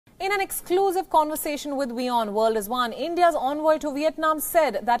In an exclusive conversation with WION World is One, India's envoy to Vietnam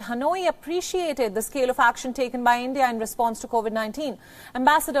said that Hanoi appreciated the scale of action taken by India in response to COVID-19.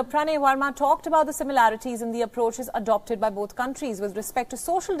 Ambassador Pranay Verma talked about the similarities in the approaches adopted by both countries with respect to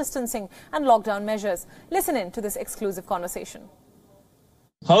social distancing and lockdown measures. Listen in to this exclusive conversation.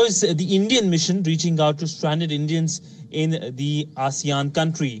 How is the Indian mission reaching out to stranded Indians in the ASEAN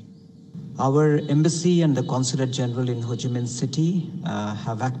country? Our embassy and the Consulate General in Ho Chi Minh City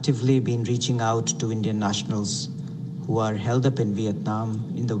have actively been reaching out to Indian nationals who are held up in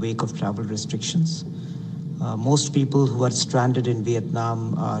Vietnam in the wake of travel restrictions. Most people who are stranded in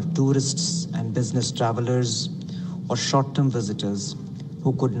Vietnam are tourists and business travelers or short-term visitors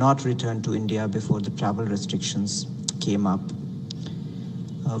who could not return to India before the travel restrictions came up.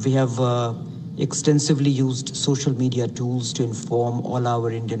 We have extensively used social media tools to inform all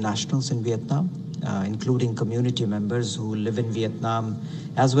our Indian nationals in Vietnam, including community members who live in Vietnam,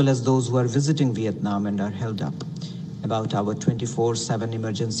 as well as those who are visiting Vietnam and are held up, about our 24/7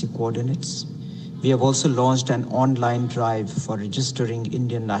 emergency coordinates. We have also launched an online drive for registering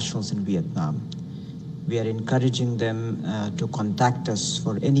Indian nationals in Vietnam. We are encouraging them to contact us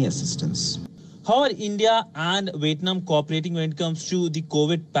for any assistance. How are India and Vietnam cooperating when it comes to the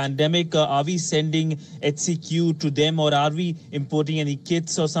COVID pandemic? Are we sending HCQ to them, or are we importing any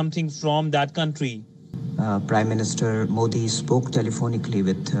kits or something from that country? Prime Minister Modi spoke telephonically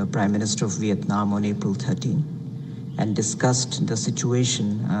with Prime Minister of Vietnam on April 13 and discussed the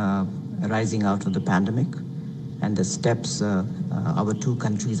situation arising out of the pandemic and the steps our two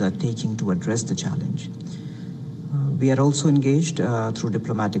countries are taking to address the challenge. We are also engaged through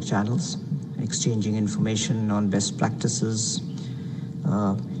diplomatic channels, exchanging information on best practices.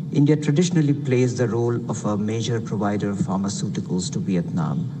 India traditionally plays the role of a major provider of pharmaceuticals to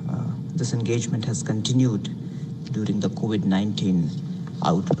Vietnam. This engagement has continued during the COVID-19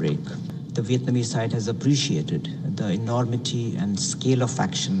 outbreak. The Vietnamese side has appreciated the enormity and scale of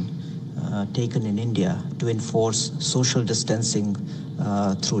action taken in India to enforce social distancing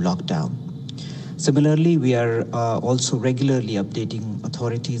through lockdown. Similarly, we are also regularly updating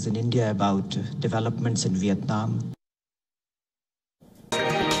authorities in India about developments in Vietnam.